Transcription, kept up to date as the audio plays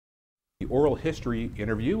The oral history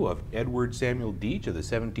interview of Edward Samuel Dietsch of the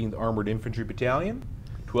 17th Armored Infantry Battalion,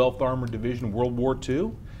 12th Armored Division, World War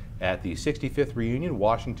II, at the 65th Reunion,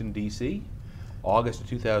 Washington, D.C., August of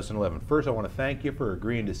 2011. First, I want to thank you for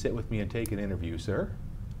agreeing to sit with me and take an interview, sir.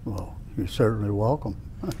 Well, you're certainly welcome.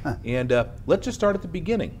 And let's just start at the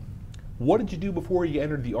beginning. What did you do before you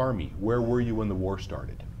entered the Army? Where were you when the war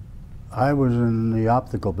started? I was in the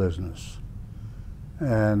optical business,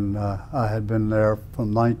 and I had been there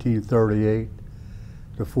from 1938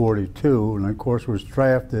 to 42, and of course was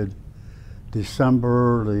drafted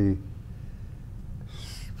December the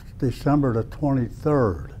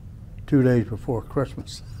 23rd, 2 days before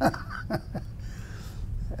Christmas.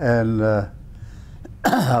 And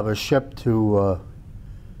I was shipped to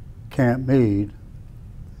Camp Meade,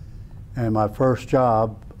 and my first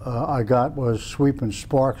job I got was sweeping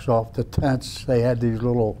sparks off the tents. They had these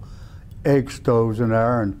little egg stoves in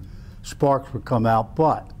there, and sparks would come out,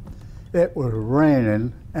 but it was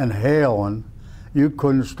raining and hailing. You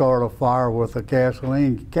couldn't start a fire with a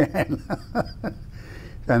gasoline can.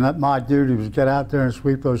 And my duty was get out there and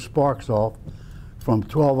sweep those sparks off from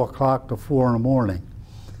 12 o'clock to 4 in the morning.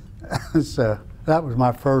 So that was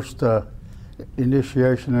my first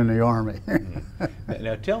initiation in the Army.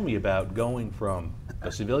 Now tell me about going from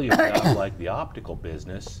a civilian job like the optical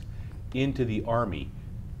business into the Army.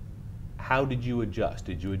 How did you adjust?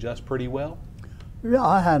 Did you adjust pretty well? Yeah,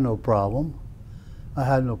 I had no problem. I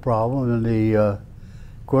had no problem. And of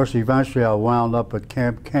course, eventually I wound up at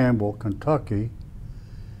Camp Campbell, Kentucky,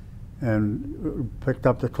 and picked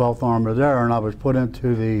up the 12th Armored there, and I was put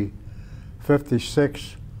into the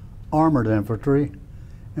 56th Armored Infantry.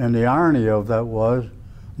 And the irony of that was,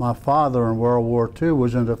 my father in World War II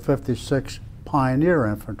was in the 56th Pioneer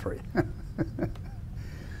Infantry.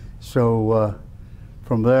 So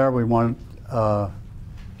from there we went,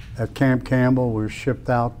 at Camp Campbell, we were shipped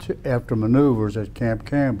out to, after maneuvers at Camp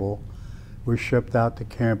Campbell, we shipped out to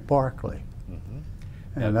Camp Barkley.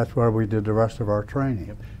 And that's where we did the rest of our training.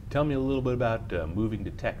 Yep. Tell me a little bit about moving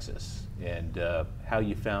to Texas and how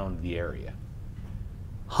you found the area.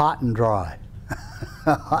 Hot and dry.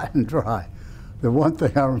 Hot and dry. The one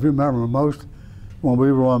thing I remember most when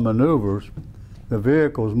we were on maneuvers, the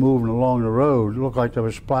vehicles moving along the road looked like they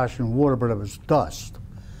were splashing water, but it was dust.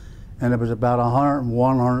 And it was about 101,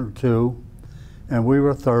 102, and we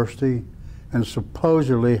were thirsty and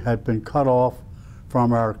supposedly had been cut off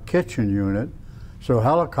from our kitchen unit, so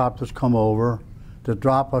helicopters come over to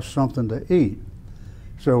drop us something to eat.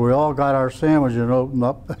 So we all got our sandwiches and opened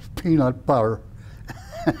up peanut butter.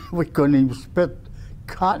 We couldn't even spit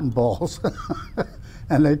cotton balls.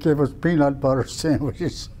 And they gave us peanut butter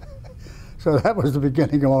sandwiches. So that was the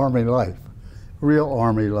beginning of Army life, real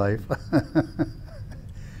Army life.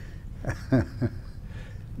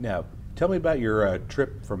 Now, tell me about your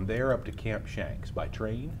trip from there up to Camp Shanks by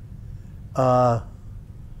train.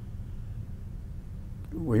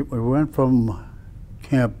 We went from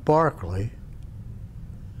Camp Barkley.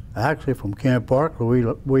 Actually, from Camp Barkley,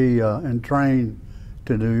 we entrained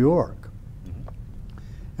to New York.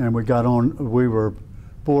 And we got on, we were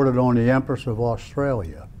boarded on the Empress of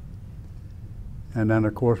Australia. And then,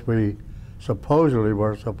 of course, we supposedly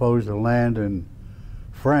were supposed to land in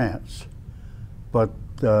France, but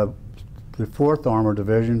the 4th Armored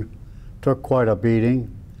Division took quite a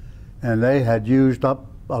beating, and they had used up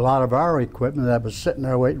a lot of our equipment that was sitting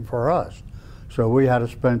there waiting for us. So we had to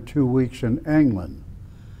spend 2 weeks in England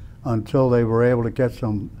until they were able to get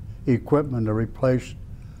some equipment to replace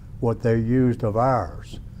what they used of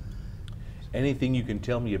ours. Anything you can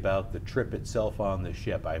tell me about the trip itself on the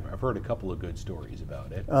ship? I've heard a couple of good stories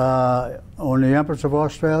about it. On the Empress of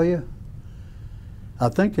Australia, I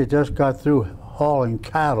think they just got through hauling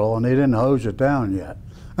cattle and they didn't hose it down yet.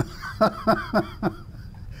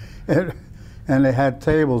 And they had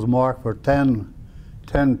tables marked for 10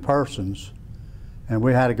 persons, and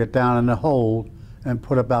we had to get down in the hold and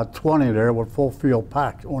put about 20 there with full field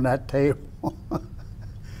packs on that table.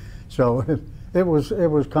 So it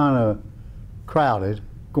was kind of crowded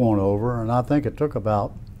going over, and I think it took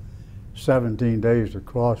about 17 days to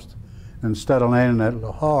cross. Instead of landing at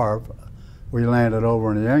Le Havre, we landed over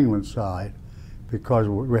on the England side because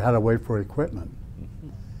we had to wait for equipment.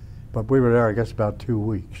 But we were there, I guess, about 2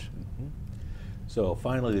 weeks. So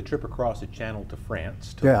finally, the trip across the channel to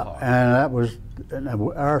France. To yeah, and that was,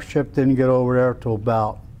 our ship didn't get over there till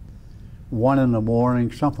about 1 in the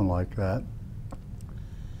morning, something like that.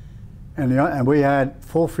 And we had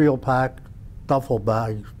full field pack duffel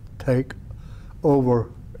bags take over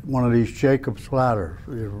one of these Jacob's ladders,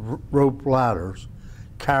 these rope ladders,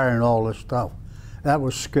 carrying all this stuff. that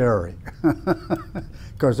was scary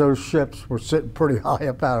because those ships were sitting pretty high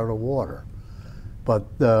up out of the water. But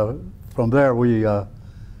from there we had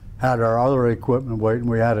our other equipment waiting.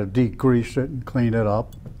 We had to degrease it and clean it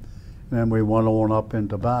up. And then we went on up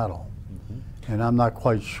into battle. Mm-hmm. And I'm not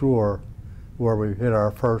quite sure where we hit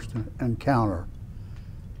our first encounter.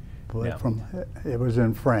 But it was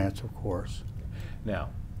in France, of course. Now,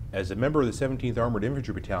 as a member of the 17th Armored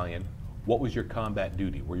Infantry Battalion, what was your combat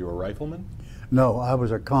duty? Were you a rifleman? No, I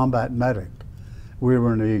was a combat medic. We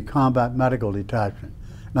were in the combat medical detachment.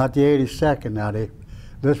 Not the 82nd now.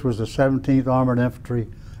 This was the 17th Armored Infantry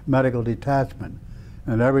Medical Detachment.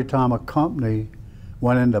 And every time a company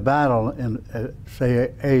went into battle in,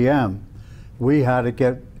 say, AM, we had to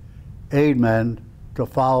get aid men to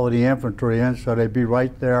follow the infantry in so they'd be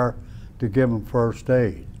right there to give them first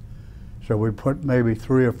aid. So we put maybe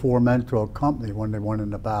 3 or 4 men to a company when they went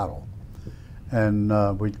into battle.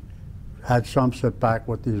 And we had some sit back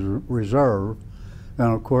with the reserve.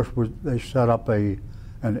 And of course, they set up an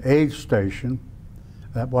aid station.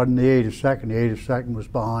 That wasn't the 82nd. The 82nd was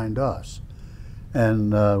behind us.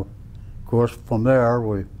 And of course, from there,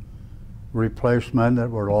 we replaced men that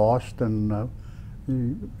were lost. And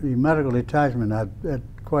the medical detachment had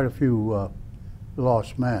quite a few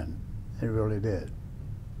lost men. It really did.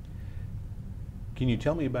 Can you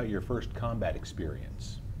tell me about your first combat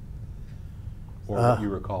experience? Or what you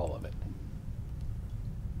recall of it?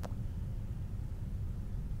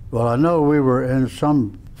 Well, I know we were in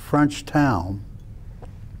some French town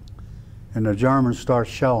and the Germans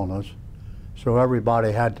started shelling us. So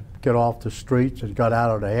everybody had to get off the streets and got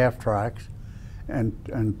out of the half tracks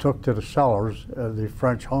and took to the cellars of the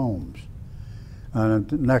French homes. And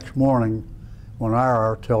the next morning, when our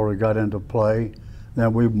artillery got into play,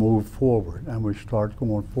 then we moved forward and we started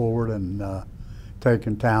going forward and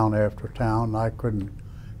taking town after town. I couldn't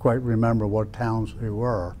quite remember what towns they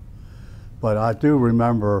were, but I do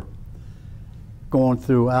remember going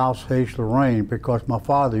through Alsace-Lorraine because my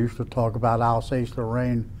father used to talk about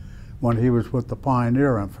Alsace-Lorraine when he was with the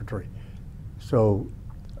Pioneer Infantry. So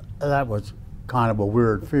that was kind of a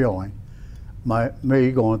weird feeling,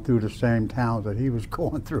 me going through the same towns that he was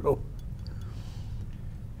going through.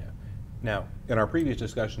 Yeah. Now, in our previous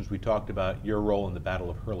discussions, we talked about your role in the Battle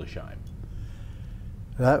of Herlisheim.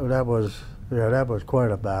 That was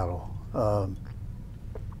quite a battle.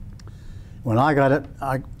 When I got it,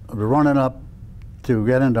 I was running up to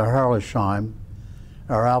get into Herlisheim.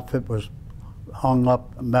 Our outfit was hung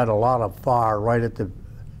up, met a lot of fire right at the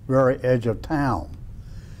very edge of town.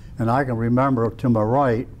 And I can remember to my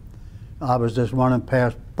right, I was just running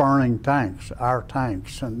past burning tanks, our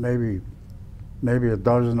tanks, and maybe a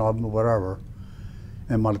dozen of them or whatever.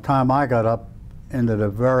 And by the time I got up into the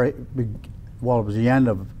very big, well, it was the end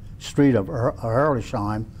of street of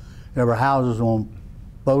Herlisheim, there were houses on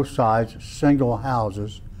both sides, single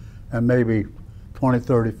houses, and maybe 20,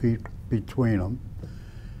 30 feet between them.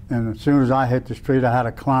 And as soon as I hit the street, I had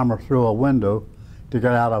to clamber through a window to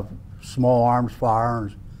get out of small arms fire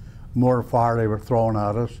and mortar fire they were throwing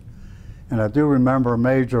at us. And I do remember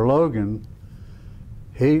Major Logan,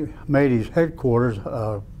 he made his headquarters,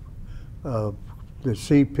 the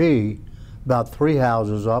CP, about 3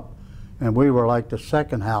 houses up, and we were like the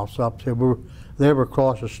second house up. So they were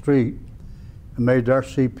across the street and made their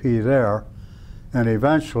CP there. And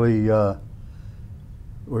eventually,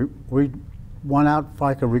 we went out, if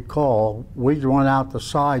I can recall, we went out the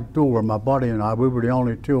side door, my buddy and I, we were the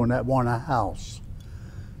only two in that one house.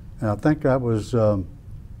 And I think that was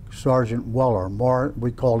Sergeant Weller,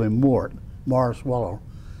 we called him Mort, Morris Weller.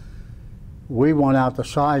 We went out the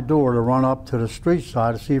side door to run up to the street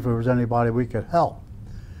side to see if there was anybody we could help.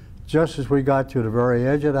 Just as we got to the very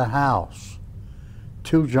edge of the house,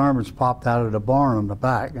 2 Germans popped out of the barn in the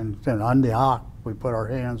back, and then on the hock, we put our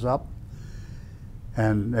hands up,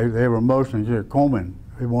 and they were motioning to come in.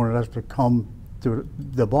 They wanted us to come to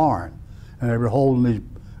the barn, and they were holding these,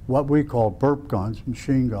 what we call burp guns,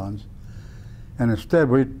 machine guns, and instead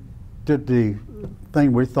we did the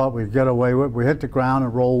thing we thought we'd get away with. We hit the ground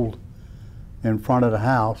and rolled in front of the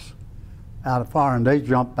house out of fire, and they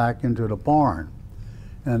jumped back into the barn.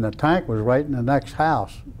 And the tank was right in the next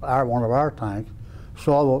house, one of our tanks,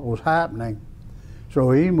 saw what was happening.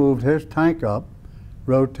 So he moved his tank up,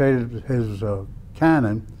 rotated his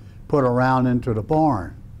cannon, put a round into the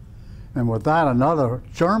barn. And with that, another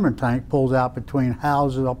German tank pulls out between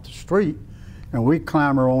houses up the street, and we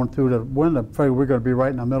clamber on through the window, figured we're going to be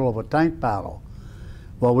right in the middle of a tank battle.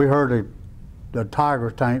 Well, we heard the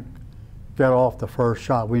Tiger tank get off the first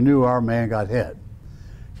shot. We knew our man got hit.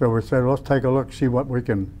 So we said, let's take a look, see what we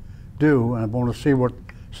can do, and I want to see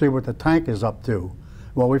what the tank is up to.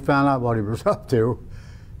 Well, we found out what he was up to.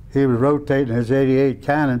 He was rotating his 88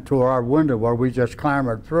 cannon to our window where we just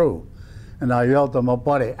clambered through. And I yelled to my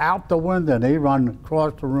buddy, out the window, and he ran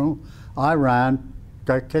across the room. I ran,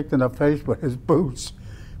 got kicked in the face with his boots,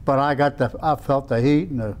 but I felt the heat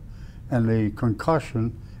and the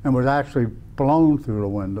concussion, and was actually blown through the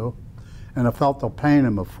window, and I felt the pain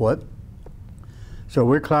in my foot. So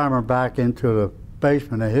we clambered back into the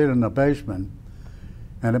basement and hid in the basement,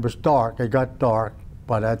 and it was dark. It got dark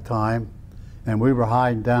by that time, and we were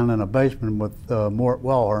hiding down in the basement with Mort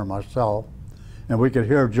Weller and myself, and we could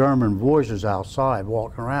hear German voices outside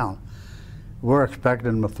walking around. We're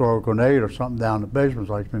expecting them to throw a grenade or something down the basement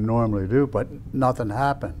like we normally do, but nothing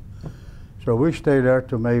happened. So we stayed there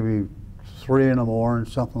till maybe 3 in the morning,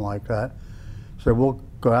 something like that. So we'll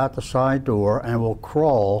go out the side door and we'll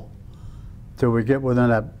crawl till we get within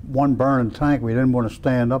that one burning tank. We didn't want to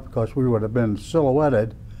stand up because we would have been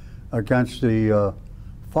silhouetted against the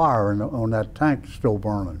fire on that tank still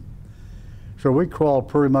burning. So we crawled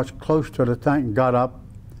pretty much close to the tank and got up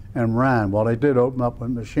and ran. Well, they did open up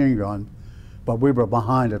with a machine gun, but we were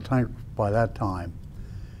behind the tank by that time.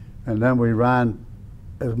 And then we ran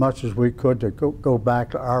as much as we could to go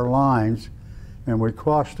back to our lines, and we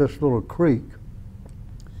crossed this little creek.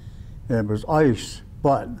 It was ice,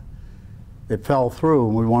 but it fell through,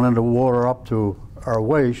 and we went into water up to our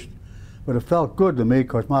waist, but it felt good to me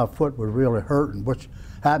because my foot was really hurting, which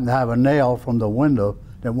happened to have a nail from the window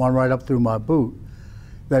that went right up through my boot.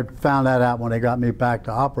 They found that out when they got me back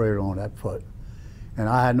to operate on that foot. And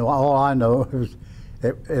I had all I know is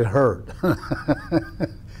it hurt.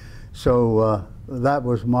 So that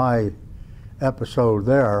was my episode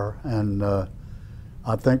there, and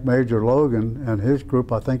I think Major Logan and his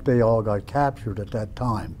group, I think they all got captured at that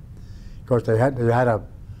time, because they had a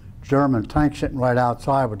German tank sitting right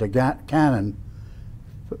outside with the cannon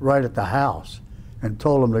right at the house, and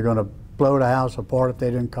told them they're going to blow the house apart if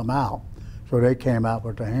they didn't come out. So they came out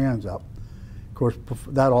with their hands up. Of course,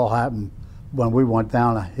 that all happened when we went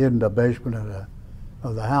down and hid in the basement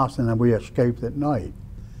of the house, and then we escaped at night.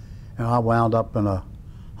 And I wound up in a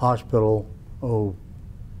hospital, I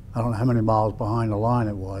don't know how many miles behind the line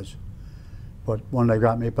it was. But when they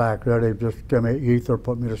got me back there, they just gave me ether,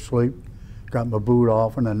 put me to sleep, got my boot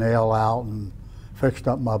off and the nail out, and fixed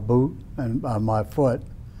up my boot and my foot.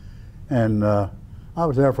 And I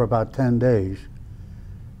was there for about 10 days.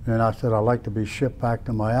 And I said, I'd like to be shipped back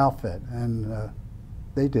to my outfit. And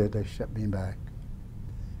they did, they shipped me back.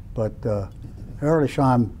 But Early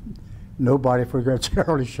nobody forgets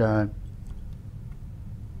Early.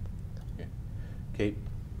 Okay,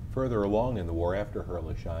 further along in the war after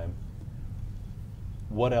Herlisheim,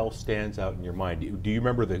 what else stands out in your mind? Do you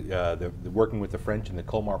remember the working with the French in the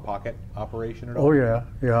Colmar Pocket operation at all? Oh yeah,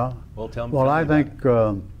 yeah. Well, tell me. Well, I think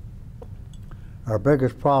our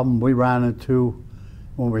biggest problem we ran into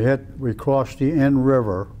when we crossed the Inn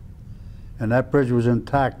River, and that bridge was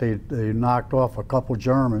intact. They knocked off a couple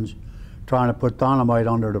Germans trying to put dynamite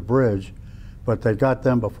under the bridge, but they got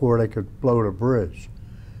them before they could blow the bridge.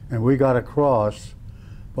 And we got across,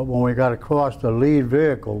 but when we got across, the lead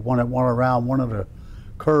vehicle, when it went around one of the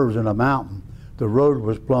curves in the mountain, the road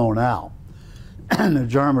was blown out. And the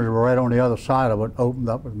Germans were right on the other side of it, opened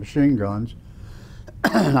up with machine guns.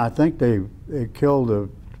 And I think they killed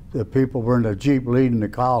the people who were in the Jeep leading the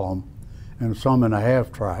column, and some in a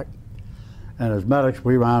half-track. And as medics,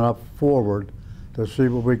 we ran up forward to see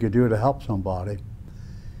what we could do to help somebody.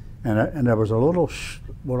 And there was a little,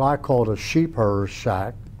 what I called a sheep herder's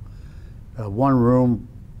shack, a one-room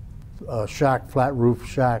shack, flat roof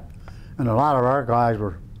shack, and a lot of our guys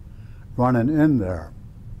were running in there.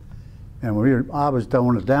 And I was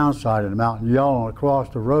on the downside of the mountain yelling across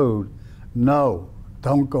the road, no,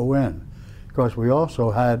 don't go in. Because we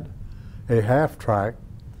also had a half-track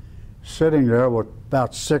sitting there with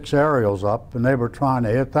about 6 aerials up, and they were trying to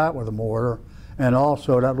hit that with a mortar, and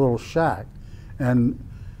also that little shack. And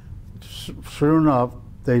soon enough,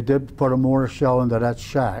 they did put a mortar shell into that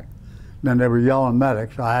shack. Then they were yelling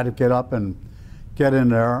medics. I had to get up and get in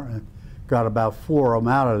there, and got about 4 of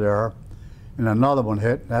them out of there, and another one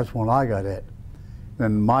hit. That's when I got hit.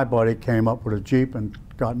 Then my buddy came up with a Jeep and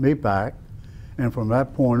got me back, and from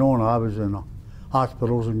that point on, I was in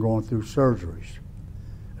hospitals and going through surgeries.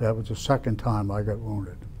 That was the second time I got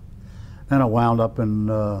wounded. Then I wound up in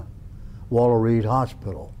Walter Reed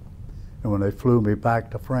Hospital. And when they flew me back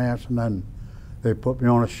to France, and then they put me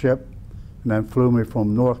on a ship, and then flew me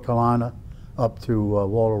from North Carolina up to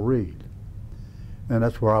Walter Reed. And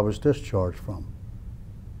that's where I was discharged from.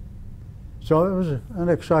 So it was an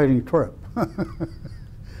exciting trip,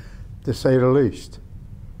 to say the least.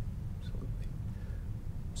 Absolutely.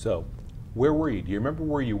 So, Where were you? Do you remember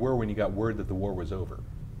where you were when you got word that the war was over?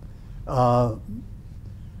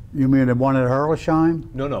 You mean the one at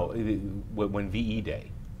Herlesheim? No, no, when VE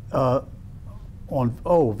Day. VE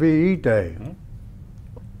Day. Hmm?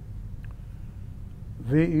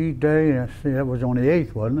 VE Day, I see, that was on the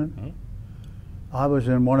 8th, wasn't it? Hmm? I was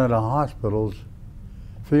in one of the hospitals,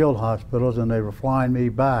 field hospitals, and they were flying me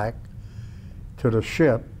back to the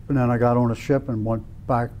ship, and then I got on a ship and went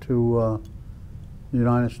back to the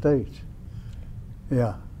United States.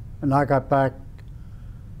 Yeah, and I got back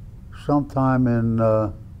sometime in,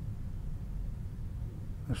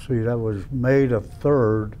 let's see, that was May the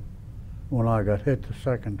 3rd when I got hit the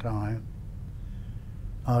second time.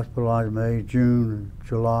 Hospitalized May, June,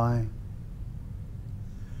 July.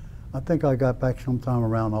 I think I got back sometime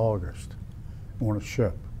around August on a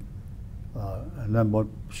ship, and then went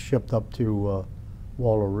shipped up to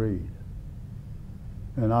Walter Reed.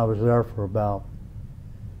 And I was there for about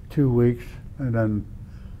 2 weeks, and then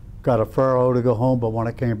got a furlough to go home. But when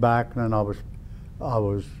I came back, then I was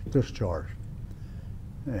discharged.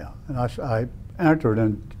 Yeah, and I entered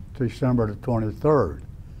in December the 23rd,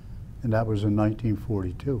 and that was in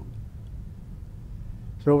 1942.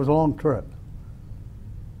 So it was a long trip.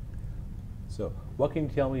 So, what can you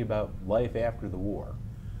tell me about life after the war?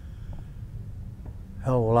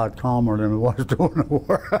 Hell of a lot calmer than it was during the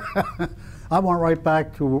war. I went right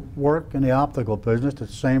back to work in the optical business at the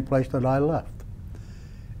same place that I left.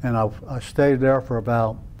 And I stayed there for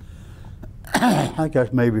about, I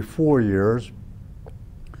guess maybe 4 years.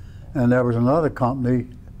 And there was another company,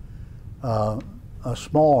 a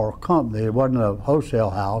smaller company, it wasn't a wholesale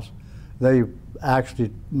house. They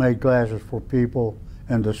actually made glasses for people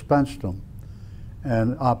and dispensed them,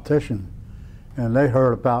 and optician. And they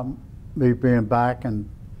heard about me being back, and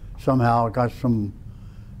somehow got some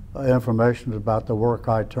information about the work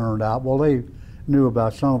I turned out. Well, they knew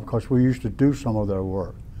about some because we used to do some of their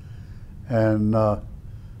work. And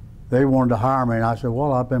they wanted to hire me, and I said,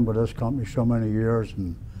 well, I've been with this company so many years,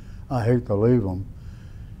 and I hate to leave them.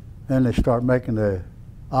 Then they start making the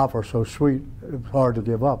offer so sweet, it's hard to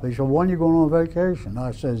give up. They said, when are you going on vacation?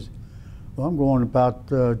 I says, well, I'm going about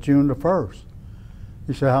June the 1st.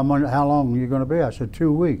 He said, how long are you going to be? I said,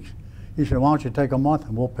 2 weeks. He said, why don't you take a month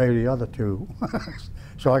and we'll pay the other 2.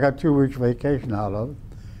 So I got 2 weeks vacation out of it.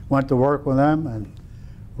 Went to work with them and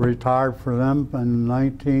retired for them in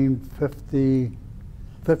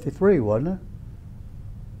 1953, wasn't it?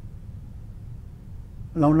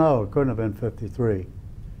 No, it couldn't have been 53.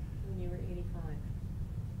 When you were 85.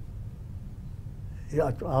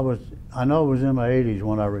 Yeah, I know it was in my 80s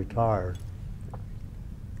when I retired.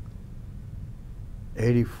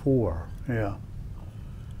 84, yeah.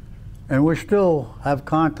 And we still have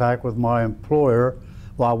contact with my employer.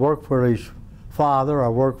 Well, I work for his father, I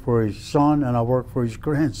work for his son, and I work for his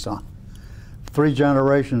grandson. 3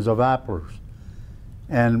 generations of Applers.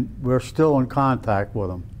 And we're still in contact with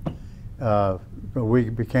them. We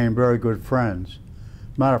became very good friends.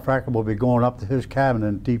 Matter of fact, we'll be going up to his cabin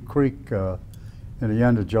in Deep Creek in the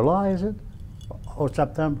end of July, is it? Or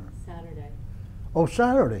September? Saturday. Oh,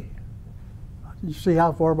 Saturday. You see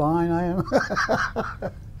how far behind I am?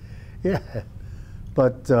 Yeah.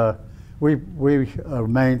 But we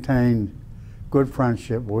maintained good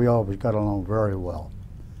friendship. We always got along very well.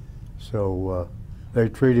 So they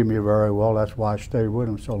treated me very well. That's why I stayed with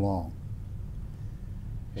them so long.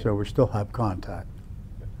 So we still have contact.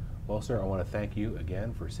 Well, sir, I want to thank you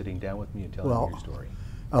again for sitting down with me and telling me your story.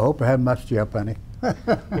 I hope I haven't messed you up any.